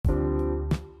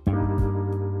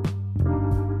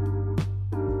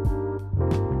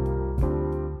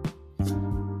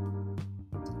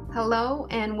Hello,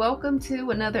 and welcome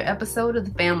to another episode of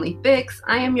The Family Fix.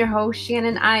 I am your host,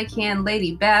 Shannon I Can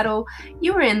Lady Battle.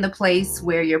 You are in the place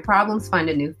where your problems find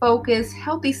a new focus,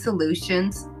 healthy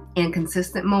solutions, and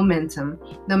consistent momentum.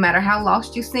 No matter how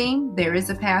lost you seem, there is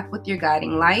a path with your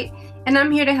guiding light, and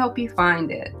I'm here to help you find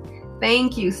it.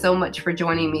 Thank you so much for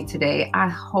joining me today. I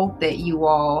hope that you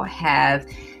all have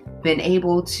been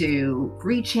able to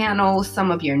rechannel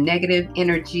some of your negative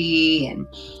energy and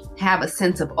have a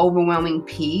sense of overwhelming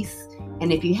peace.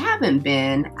 And if you haven't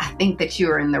been, I think that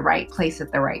you're in the right place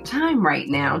at the right time right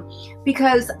now,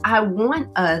 because I want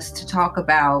us to talk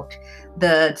about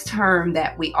the term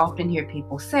that we often hear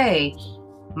people say,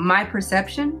 my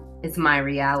perception is my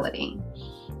reality.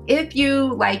 If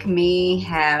you, like me,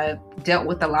 have dealt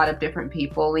with a lot of different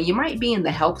people, and you might be in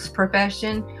the helps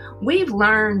profession, we've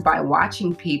learned by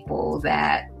watching people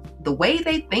that the way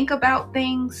they think about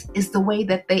things is the way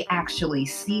that they actually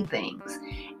see things.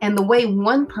 And the way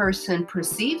one person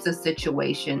perceives a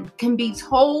situation can be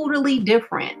totally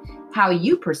different how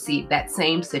you perceive that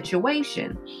same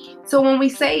situation. So when we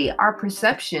say our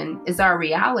perception is our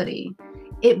reality,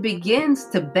 it begins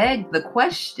to beg the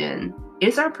question,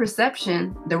 is our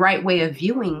perception the right way of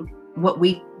viewing what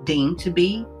we deem to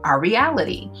be our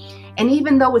reality? And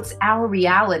even though it's our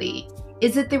reality,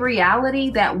 is it the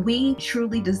reality that we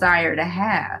truly desire to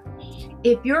have?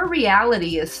 If your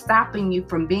reality is stopping you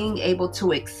from being able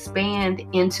to expand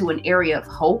into an area of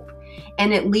hope,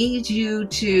 and it leads you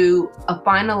to a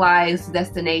finalized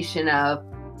destination of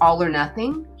all or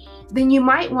nothing, then you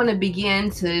might want to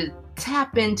begin to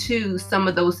tap into some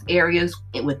of those areas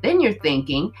within your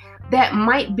thinking that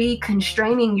might be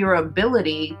constraining your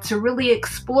ability to really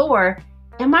explore,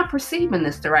 am I perceiving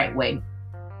this the right way?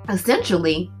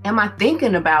 Essentially, am I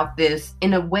thinking about this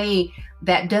in a way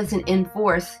that doesn't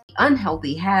enforce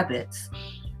unhealthy habits?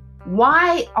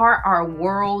 Why are our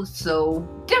worlds so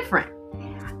different?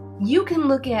 You can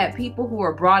look at people who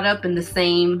are brought up in the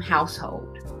same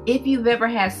household. If you've ever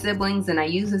had siblings, and I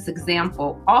use this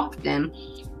example often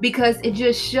because it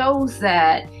just shows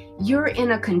that you're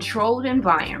in a controlled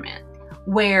environment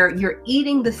where you're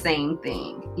eating the same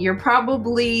thing. You're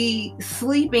probably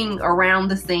sleeping around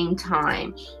the same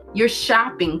time. You're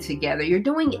shopping together. You're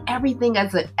doing everything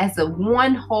as a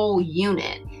one whole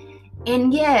unit.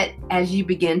 And yet, as you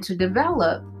begin to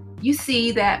develop, you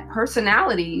see that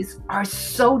personalities are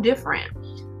so different.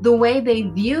 The way they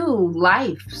view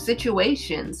life,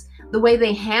 situations, the way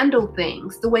they handle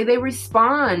things, the way they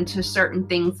respond to certain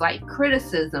things like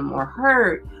criticism or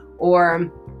hurt,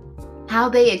 or how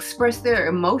they express their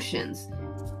emotions.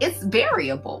 It's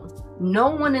variable. No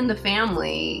one in the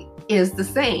family is the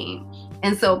same.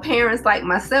 And so parents like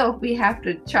myself, we have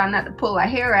to try not to pull our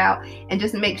hair out and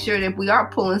just make sure that if we are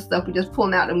pulling stuff, we're just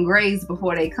pulling out them grays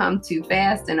before they come too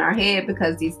fast in our head,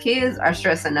 because these kids are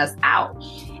stressing us out.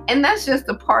 And that's just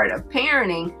a part of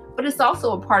parenting, but it's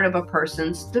also a part of a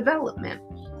person's development.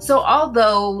 So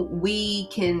although we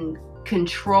can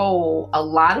control a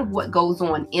lot of what goes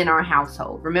on in our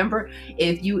household. Remember,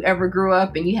 if you ever grew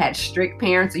up and you had strict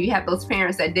parents, or you had those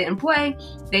parents that didn't play,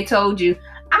 they told you,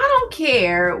 I don't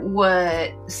care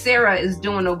what Sarah is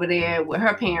doing over there with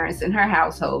her parents in her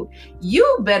household.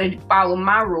 You better follow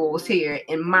my rules here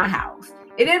in my house.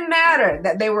 It didn't matter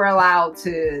that they were allowed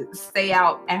to stay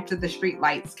out after the street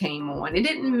lights came on. It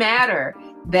didn't matter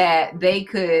that they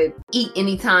could eat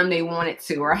anytime they wanted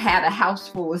to, or had a house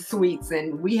full of sweets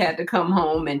and we had to come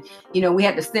home and, we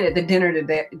had to sit at the dinner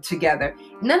together.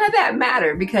 None of that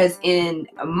mattered, because in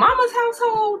Mama's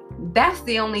household, that's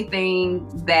the only thing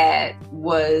that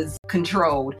was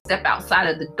controlled. Step outside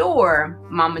of the door,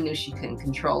 Mama knew she couldn't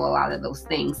control a lot of those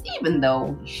things, even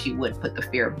though she would put the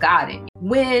fear of God in you.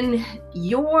 When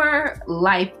your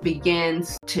life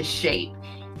begins to shape,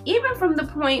 even from the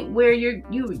point where you're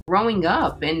growing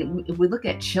up, and if we look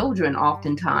at children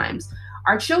oftentimes,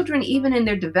 our children, even in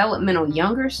their developmental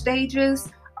younger stages,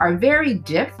 are very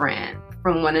different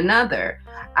from one another.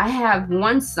 I have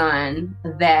one son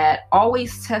that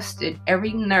always tested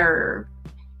every nerve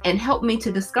and helped me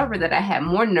to discover that I had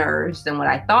more nerves than what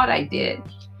I thought I did,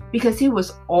 because he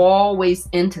was always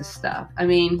into stuff. I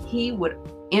mean, he would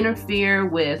interfere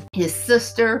with his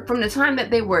sister from the time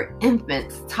that they were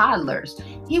infants, toddlers.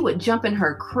 He would jump in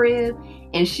her crib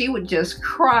and she would just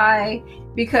cry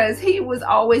because he was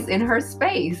always in her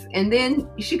space. And then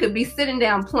she could be sitting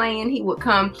down playing. He would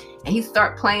come and he'd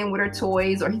start playing with her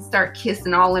toys, or he'd start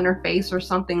kissing all in her face or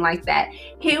something like that.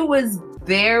 He was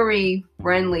very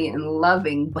friendly and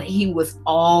loving, but he was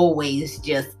always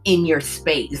just in your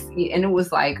space. And it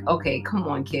was like, okay, come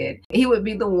on, kid. He would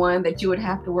be the one that you would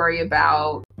have to worry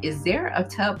about is there a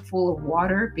tub full of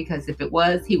water? Because if it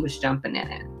was, he was jumping in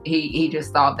it. He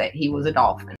just thought that he was a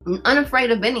dolphin,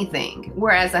 unafraid of anything.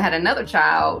 Whereas I had another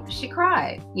child, she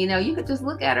cried. You could just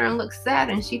look at her and look sad,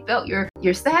 and she felt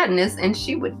your sadness, and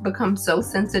she would become so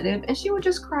sensitive, and she would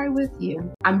just cry with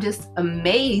you. I'm just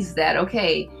amazed that,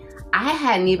 okay, I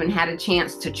hadn't even had a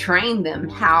chance to train them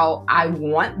how I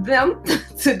want them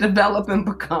to develop and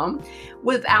become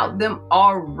without them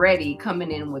already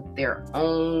coming in with their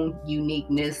own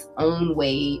uniqueness, own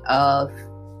way of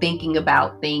thinking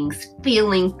about things,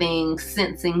 feeling things,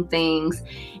 sensing things.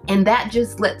 And that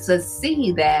just lets us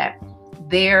see that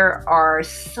there are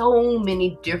so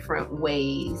many different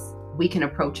ways we can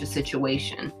approach a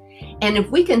situation. And if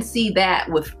we can see that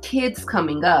with kids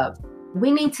coming up, we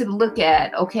need to look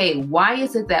at, okay, why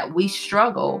is it that we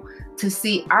struggle to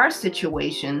see our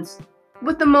situations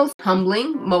with the most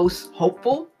humbling, most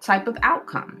hopeful type of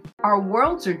outcome? Our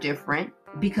worlds are different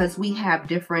because we have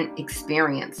different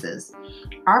experiences.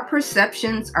 Our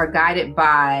perceptions are guided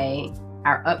by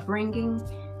our upbringing.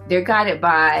 They're guided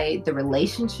by the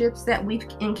relationships that we've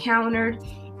encountered.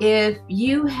 If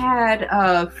you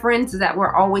had friends that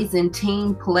were always in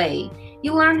team play,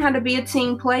 you learn how to be a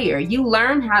team player. You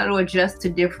learn how to adjust to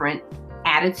different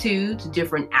attitudes,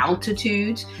 different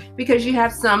altitudes, because you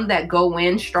have some that go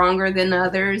in stronger than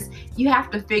others. You have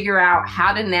to figure out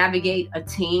how to navigate a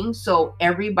team so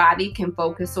everybody can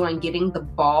focus on getting the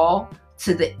ball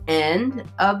to the end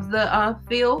of the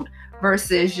field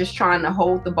versus just trying to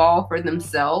hold the ball for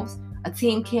themselves. A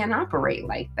team can't operate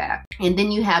like that. And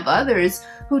then you have others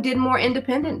who did more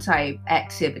independent type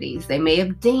activities. They may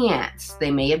have danced, they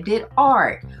may have did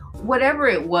art, whatever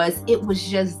it was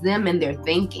just them and their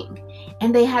thinking.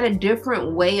 And they had a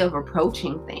different way of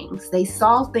approaching things. They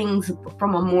saw things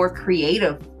from a more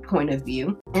creative point of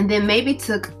view, and then maybe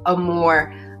took a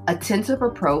more attentive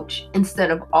approach instead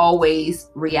of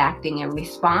always reacting and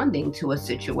responding to a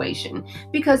situation,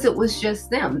 because it was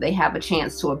just them. They have a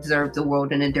chance to observe the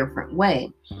world in a different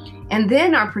way. And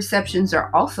then our perceptions are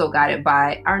also guided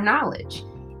by our knowledge.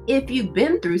 If you've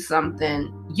been through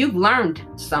something, you've learned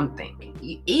something.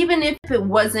 Even if it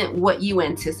wasn't what you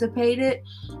anticipated,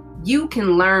 you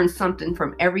can learn something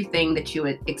from everything that you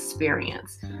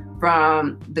experienced,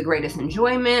 from the greatest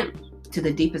enjoyment to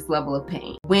the deepest level of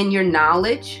pain. When your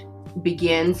knowledge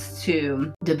begins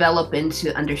to develop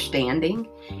into understanding,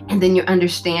 and then your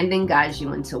understanding guides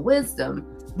you into wisdom,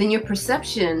 then your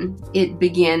perception, it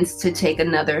begins to take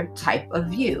another type of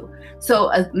view.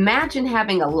 So imagine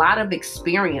having a lot of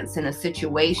experience in a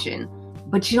situation,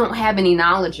 but you don't have any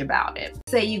knowledge about it.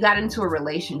 Say you got into a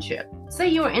relationship. Say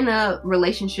you were in a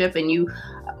relationship and you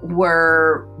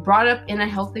were brought up in a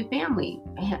healthy family,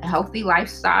 a healthy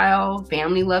lifestyle,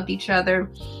 family loved each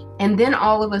other. And then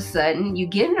all of a sudden you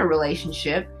get in a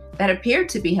relationship that appeared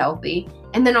to be healthy.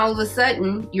 And then all of a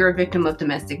sudden you're a victim of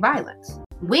domestic violence.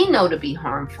 We know to be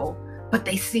harmful, but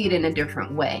they see it in a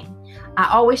different way. I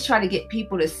always try to get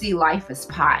people to see life as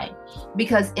pie,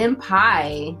 because in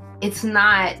pie, it's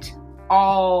not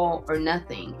all or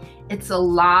nothing. It's a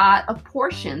lot of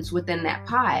portions within that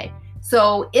pie.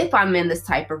 So if I'm in this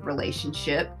type of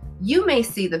relationship, you may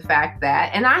see the fact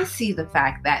that, and I see the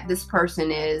fact that this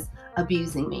person is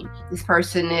abusing me. This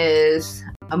person is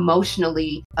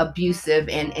emotionally abusive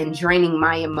and draining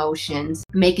my emotions,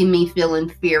 making me feel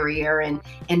inferior and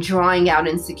drawing out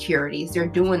insecurities. They're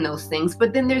doing those things.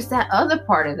 But then there's that other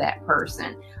part of that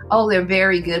person. Oh, they're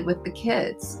very good with the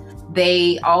kids.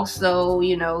 They also,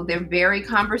 they're very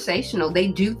conversational. They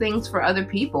do things for other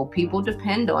people. People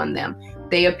depend on them.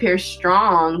 They appear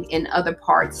strong in other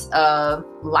parts of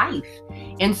life.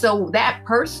 And so that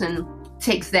person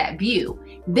takes that view.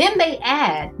 Then they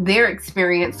add their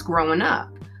experience growing up.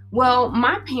 Well,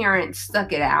 my parents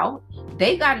stuck it out.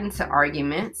 They got into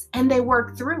arguments and they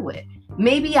worked through it.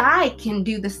 Maybe I can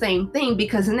do the same thing,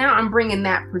 because now I'm bringing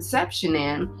that perception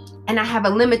in, and I have a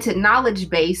limited knowledge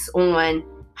base on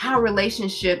how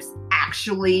relationships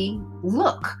actually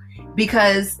look,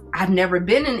 because I've never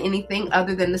been in anything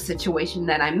other than the situation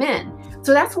that I'm in.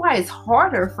 So that's why it's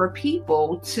harder for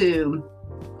people to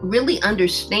really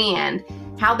understand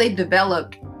how they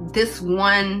developed this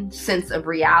one sense of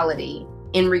reality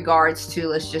in regards to,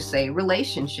 let's just say,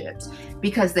 relationships,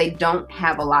 because they don't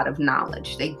have a lot of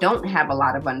knowledge. They don't have a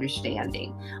lot of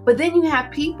understanding. But then you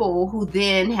have people who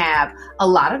then have a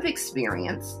lot of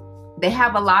experience. They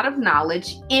have a lot of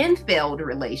knowledge in failed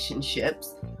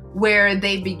relationships, where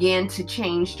they begin to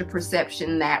change the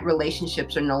perception that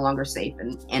relationships are no longer safe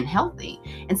and healthy.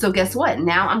 And so guess what?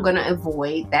 Now I'm going to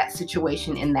avoid that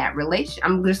situation in that relation.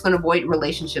 I'm just going to avoid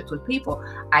relationships with people.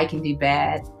 I can do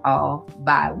bad all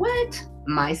by what?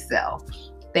 Myself.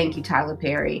 Thank you, Tyler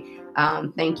Perry.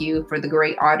 Thank you for the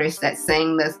great artists that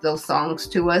sang those songs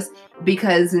to us,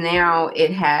 because now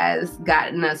it has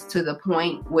gotten us to the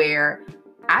point where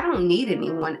I don't need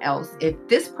anyone else. If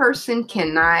this person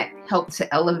cannot help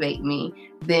to elevate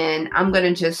me, then I'm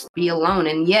going to just be alone.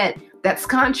 And yet that's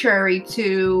contrary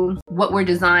to what we're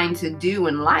designed to do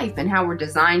in life and how we're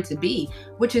designed to be,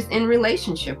 which is in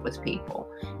relationship with people.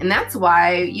 And that's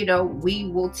why, we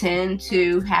will tend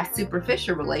to have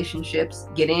superficial relationships,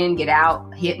 get in, get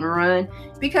out, hit and run,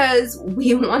 because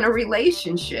we want a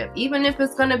relationship, even if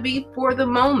it's going to be for the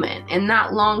moment and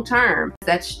not long term.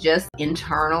 That's just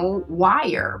internal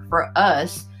wire for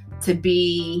us to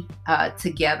be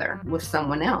together with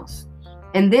someone else.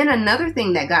 And then another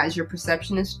thing that guides your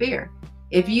perception is fear.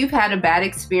 If you've had a bad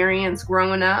experience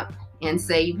growing up, and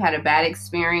say you've had a bad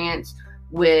experience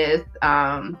with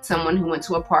someone who went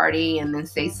to a party, and then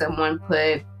say someone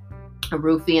put a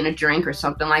roofie in a drink or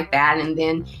something like that, and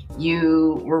then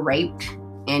you were raped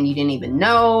and you didn't even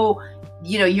know,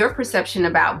 your perception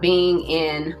about being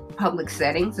in public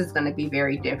settings is going to be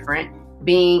very different.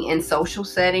 Being in social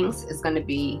settings is going to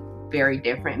be very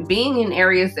different. Being in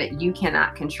areas that you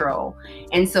cannot control.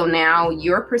 And so now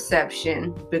your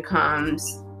perception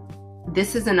becomes,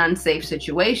 this is an unsafe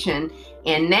situation.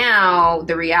 And now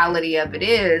the reality of it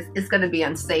is, it's going to be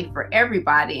unsafe for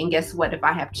everybody. And guess what? If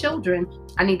I have children,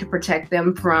 I need to protect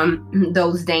them from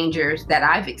those dangers that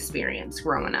I've experienced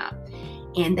growing up.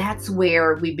 And that's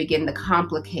where we begin to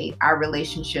complicate our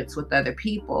relationships with other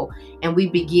people. And we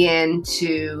begin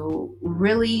to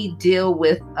really deal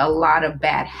with a lot of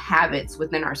bad habits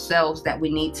within ourselves that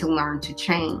we need to learn to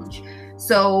change.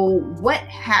 So what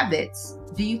habits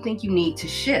do you think you need to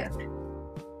shift?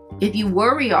 If you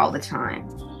worry all the time,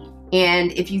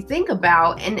 and if you think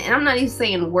about, and I'm not even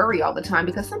saying worry all the time,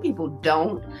 because some people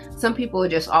don't. Some people are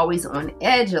just always on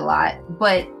edge a lot.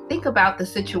 But think about the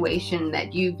situation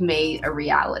that you've made a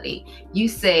reality. You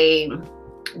say,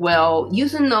 well,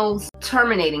 using those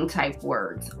terminating type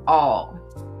words, all,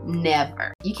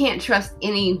 never. You can't trust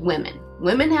any women.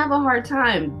 Women have a hard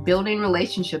time building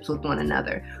relationships with one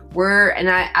another.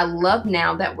 I love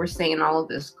now that we're saying all of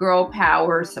this girl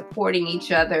power, supporting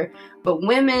each other, but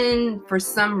women, for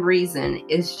some reason,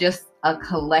 is just a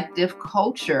collective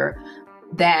culture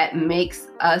that makes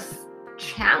us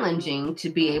challenging to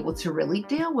be able to really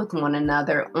deal with one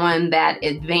another on that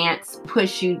advanced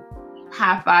push you,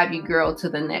 high five you girl to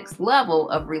the next level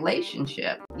of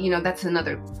relationship. That's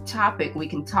another topic we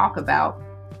can talk about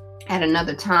at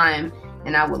another time.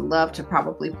 And I would love to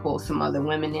probably pull some other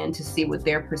women in to see what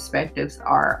their perspectives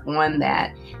are on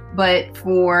that. But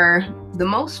for the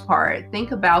most part, think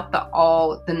about the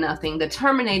all, the nothing, the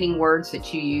terminating words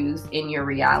that you use in your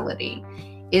reality.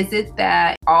 Is it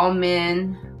that all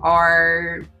men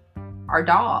are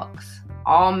dogs?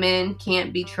 All men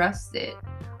can't be trusted?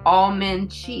 All men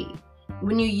cheat?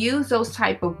 When you use those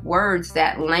type of words,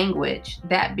 that language,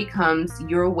 that becomes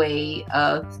your way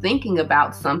of thinking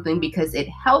about something, because it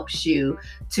helps you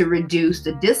to reduce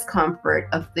the discomfort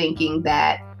of thinking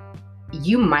that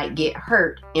you might get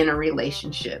hurt in a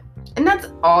relationship. And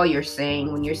that's all you're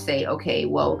saying when you say, okay,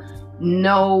 well,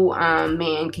 no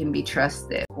man can be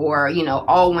trusted, or,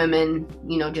 all women,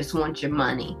 just want your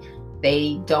money.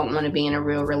 They don't want to be in a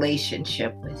real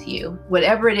relationship with you.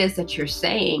 Whatever it is that you're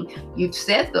saying, you've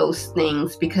said those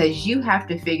things because you have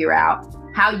to figure out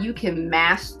how you can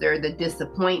master the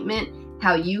disappointment,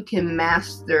 how you can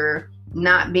master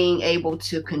not being able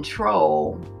to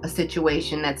control a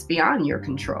situation that's beyond your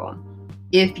control.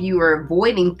 If you are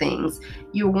avoiding things,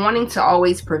 you're wanting to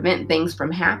always prevent things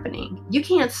from happening. You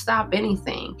can't stop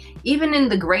anything. Even in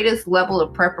the greatest level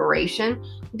of preparation,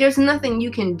 there's nothing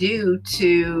you can do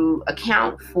to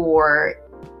account for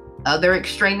other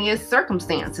extraneous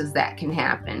circumstances that can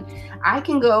happen. I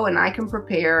can go and I can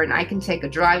prepare and I can take a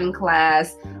driving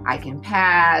class, I can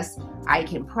pass, I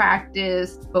can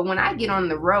practice, but when I get on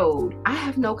the road, I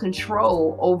have no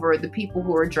control over the people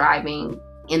who are driving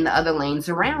in the other lanes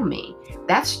around me.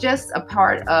 That's just a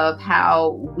part of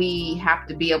how we have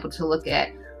to be able to look at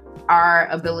our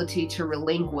ability to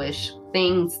relinquish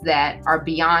things that are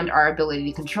beyond our ability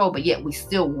to control, but yet we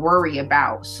still worry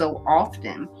about so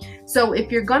often. So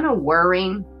if you're gonna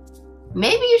worry,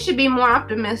 maybe you should be more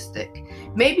optimistic.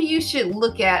 Maybe you should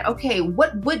look at, okay,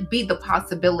 what would be the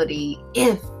possibility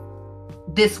if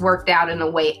this worked out in a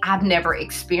way I've never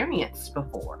experienced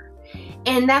before?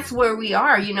 And that's where we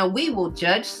are. We will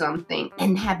judge something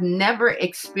and have never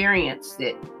experienced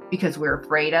it because we're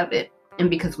afraid of it and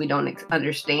because we don't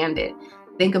understand it.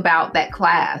 Think about that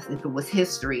class. If it was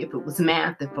history, if it was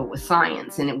math, if it was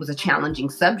science, and it was a challenging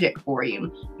subject for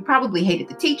you, you probably hated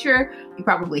the teacher. You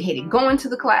probably hated going to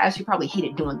the class. You probably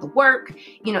hated doing the work.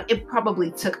 It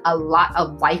probably took a lot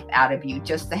of life out of you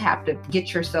just to have to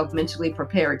get yourself mentally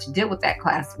prepared to deal with that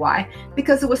class. Why?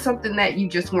 Because it was something that you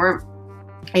just weren't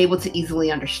able to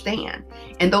easily understand.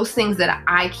 And those things that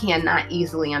I cannot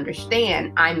easily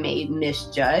understand, I may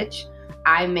misjudge.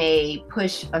 I may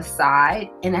push aside,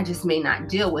 and I just may not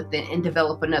deal with it and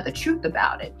develop another truth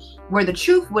about it. Where the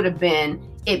truth would have been,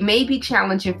 it may be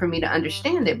challenging for me to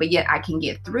understand it, but yet I can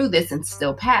get through this and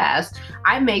still pass.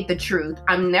 I made the truth,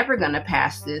 I'm never going to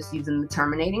pass this, using the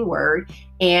terminating word,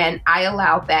 and I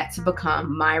allowed that to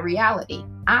become my reality.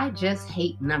 I just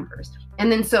hate numbers.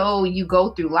 And then so you go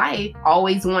through life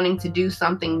always wanting to do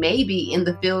something maybe in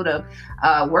the field of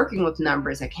working with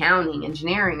numbers, accounting,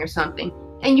 engineering, or something.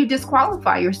 And you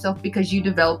disqualify yourself because you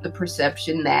develop the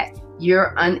perception that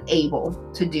you're unable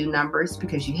to do numbers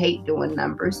because you hate doing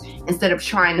numbers. Instead of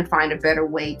trying to find a better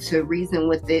way to reason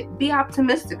with it, be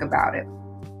optimistic about it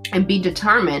and be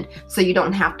determined so you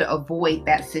don't have to avoid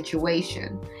that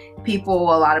situation.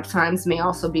 People a lot of times may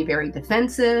also be very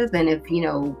defensive. And if,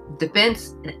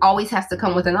 defense always has to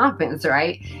come with an offense,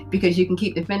 right? Because you can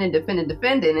keep defending.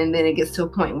 And then it gets to a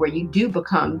point where you do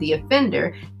become the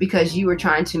offender because you are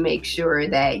trying to make sure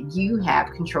that you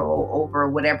have control over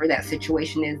whatever that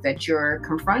situation is that you're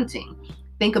confronting.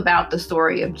 Think about the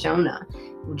story of Jonah.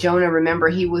 Jonah, remember,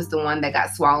 he was the one that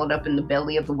got swallowed up in the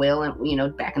belly of the whale,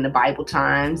 and back in the Bible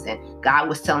times, and God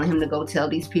was telling him to go tell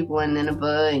these people in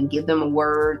Nineveh and give them a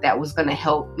word that was going to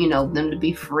help, them to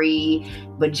be free.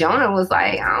 But Jonah was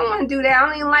like, I don't want to do that. I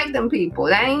don't even like them people.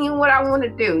 That ain't even what I want to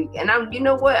do. And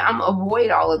I'm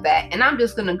avoid all of that. And I'm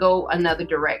just going to go another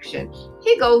direction.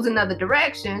 He goes another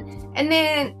direction, and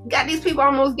then got these people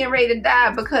almost getting ready to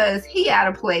die because he out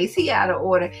of place, he out of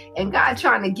order, and God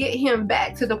trying to get him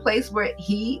back to the place where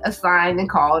he assigned and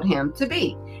called him to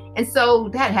be. And so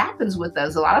that happens with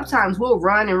us. A lot of times we'll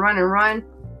run and run and run,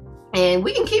 and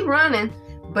we can keep running,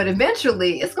 but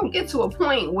eventually it's going to get to a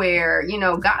point where,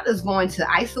 God is going to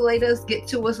isolate us,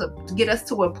 get us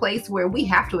to a place where we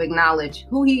have to acknowledge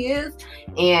who he is.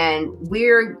 And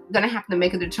we're going to have to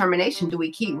make a determination. Do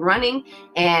we keep running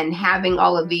and having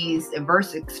all of these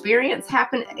adverse experiences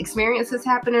happen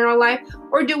in our life?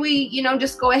 Or do we,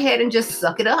 just go ahead and just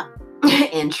suck it up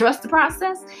and trust the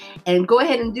process and go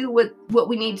ahead and do what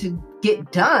we need to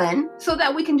get done so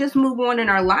that we can just move on in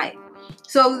our life?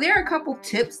 So there are a couple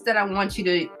tips that I want you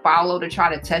to follow to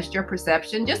try to test your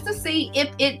perception, just to see if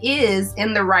it is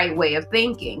in the right way of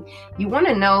thinking. You want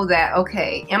to know that,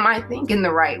 okay, am I thinking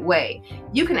the right way?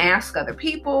 You can ask other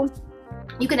people.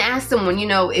 You can ask someone,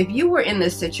 if you were in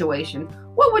this situation,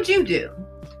 what would you do?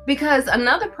 Because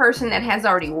another person that has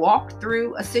already walked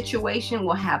through a situation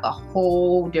will have a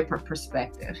whole different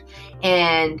perspective.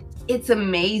 And it's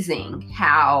amazing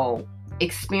how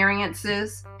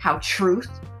experiences, how truth,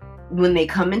 when they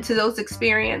come into those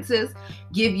experiences,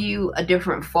 give you a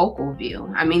different focal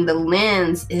view. I mean, the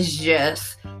lens is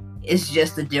just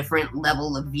a different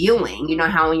level of viewing. You know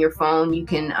how on your phone you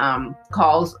can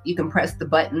you can press the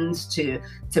buttons to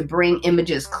bring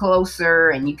images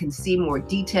closer, and you can see more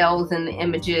details in the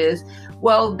images.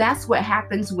 Well, that's what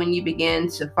happens when you begin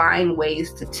to find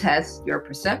ways to test your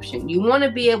perception. You want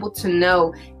to be able to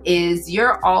know, is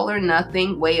your all or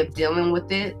nothing way of dealing with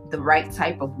it the right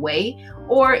type of way?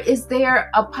 Or is there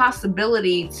a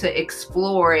possibility to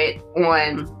explore it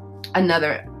on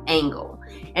another angle?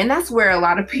 And that's where a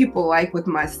lot of people, like with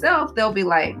myself, they'll be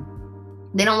like,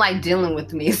 they don't like dealing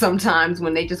with me sometimes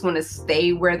when they just want to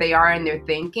stay where they are in their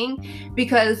thinking,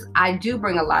 because I do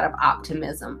bring a lot of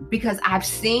optimism, because I've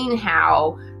seen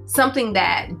how something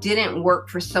that didn't work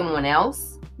for someone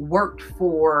else worked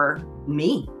for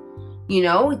me.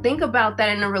 Think about that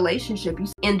in a relationship. You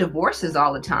see in divorces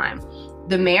all the time.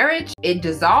 The marriage, it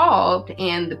dissolved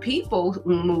and the people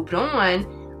moved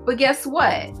on. But guess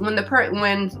what?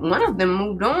 When one of them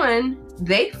moved on,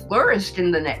 they flourished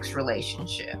in the next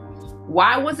relationship.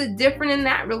 Why was it different in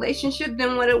that relationship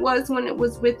than what it was when it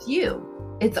was with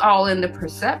you? It's all in the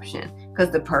perception,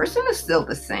 because the person is still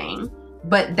the same,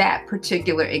 but that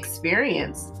particular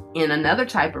experience in another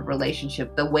type of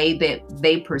relationship, the way that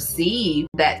they perceive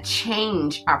that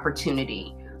change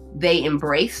opportunity, they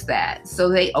embrace that. So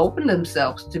they open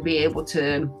themselves to be able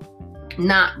to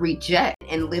not reject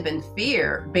and live in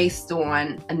fear based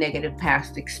on a negative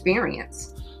past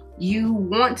experience. You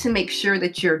want to make sure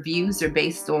that your views are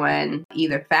based on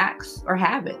either facts or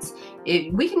habits.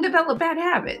 We can develop bad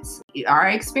habits. Our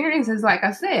experiences, like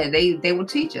I said, they will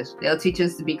teach us. They'll teach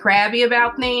us to be crabby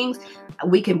about things.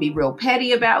 We can be real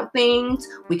petty about things.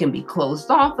 We can be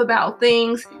closed off about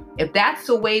things. If that's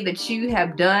the way that you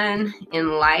have done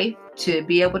in life to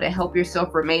be able to help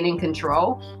yourself remain in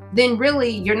control, then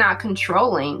really you're not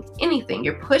controlling anything.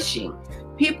 You're pushing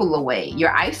people away.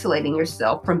 You're isolating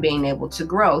yourself from being able to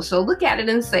grow. So look at it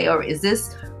and say, oh, is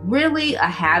this really a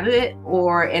habit,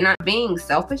 or am I being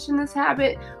selfish in this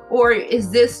habit, or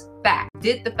is this fact?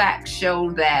 Did the facts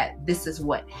show that this is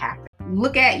what happened?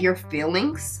 Look at your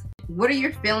feelings. What are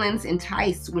your feelings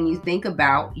entice when you think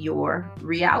about your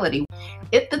reality?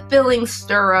 If the feelings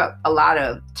stir up a lot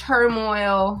of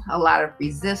turmoil, a lot of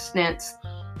resistance,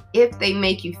 if they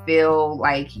make you feel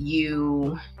like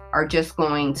you are just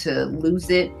going to lose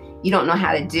it, you don't know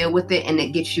how to deal with it, and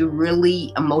it gets you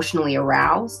really emotionally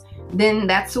aroused, then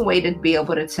that's a way to be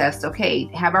able to test, okay,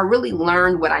 have I really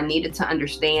learned what I needed to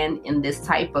understand in this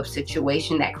type of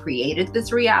situation that created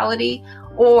this reality?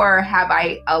 Or have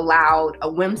I allowed a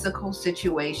whimsical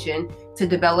situation to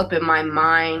develop in my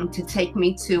mind to take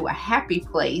me to a happy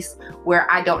place where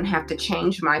I don't have to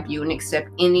change my view and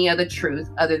accept any other truth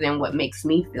other than what makes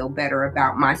me feel better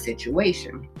about my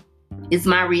situation? Is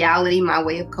my reality my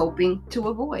way of coping to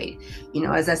avoid?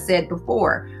 As I said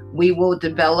before, we will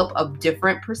develop a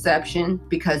different perception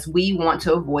because we want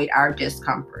to avoid our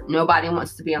discomfort. Nobody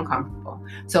wants to be uncomfortable.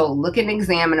 So look and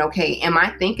examine, okay, am I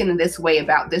thinking this way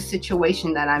about this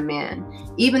situation that I'm in?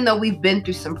 Even though we've been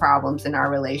through some problems in our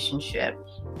relationship,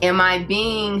 am I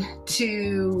being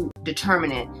too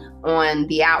determinate on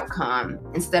the outcome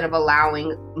instead of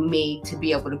allowing me to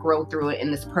be able to grow through it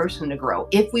and this person to grow?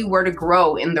 If we were to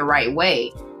grow in the right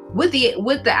way, would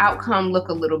the outcome look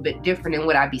a little bit different, and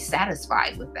would I be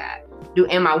satisfied with that?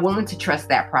 Am I willing to trust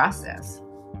that process?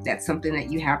 That's something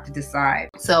that you have to decide.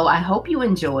 So I hope you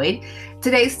enjoyed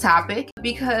today's topic,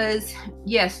 because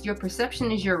yes, your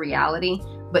perception is your reality,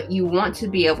 but you want to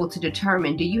be able to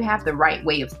determine, do you have the right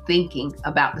way of thinking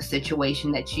about the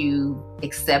situation that you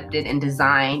accepted and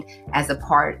designed as a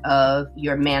part of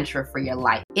your mantra for your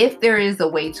life? If there is a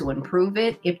way to improve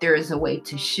it, if there is a way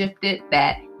to shift it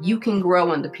that you can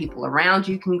grow and the people around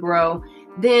you can grow,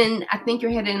 then I think you're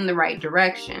headed in the right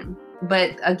direction.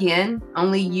 But again,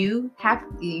 only you're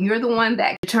the one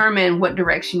that determine what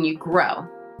direction you grow.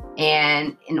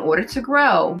 And in order to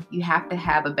grow, you have to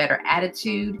have a better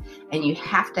attitude, and you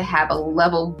have to have a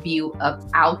level view of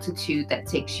altitude that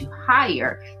takes you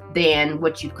higher than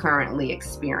what you currently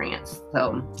experience.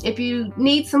 So if you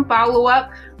need some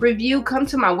follow-up review, come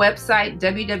to my website,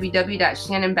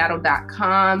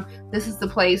 www.shannonbattle.com. This is the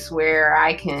place where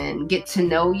I can get to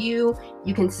know you.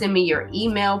 You can send me your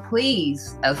email.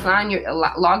 Please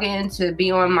log in to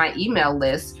be on my email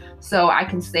list so I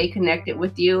can stay connected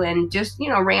with you, and just,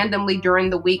 randomly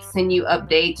during the week send you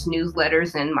updates,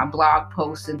 newsletters, and my blog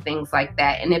posts and things like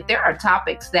that. And if there are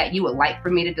topics that you would like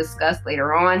for me to discuss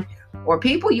later on, or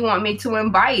people you want me to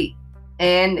invite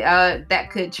and that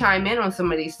could chime in on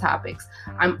some of these topics,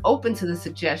 I'm open to the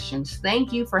suggestions.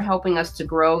 Thank you for helping us to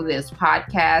grow this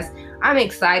podcast. I'm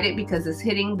excited because it's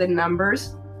hitting the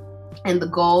numbers and the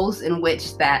goals in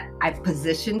which that I've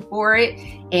positioned for it.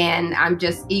 And I'm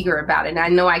just eager about it. And I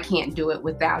know I can't do it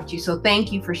without you. So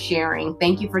thank you for sharing.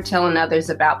 Thank you for telling others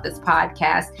about this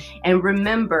podcast. And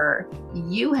remember,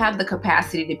 you have the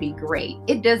capacity to be great.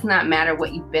 It does not matter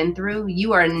what you've been through.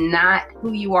 You are not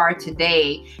who you are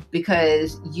today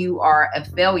because you are a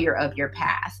failure of your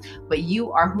past, but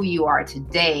you are who you are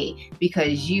today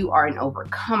because you are an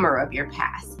overcomer of your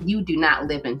past. You do not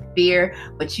live in fear,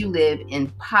 but you live in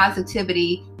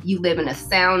positivity. You live in a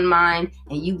sound mind,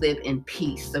 and you live in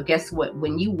peace. So guess what?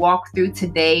 When you walk through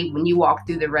today, when you walk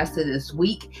through the rest of this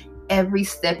week, every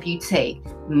step you take,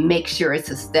 make sure it's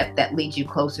a step that leads you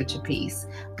closer to peace.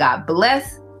 God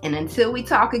bless. And until we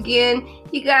talk again,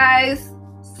 you guys,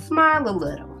 smile a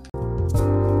little.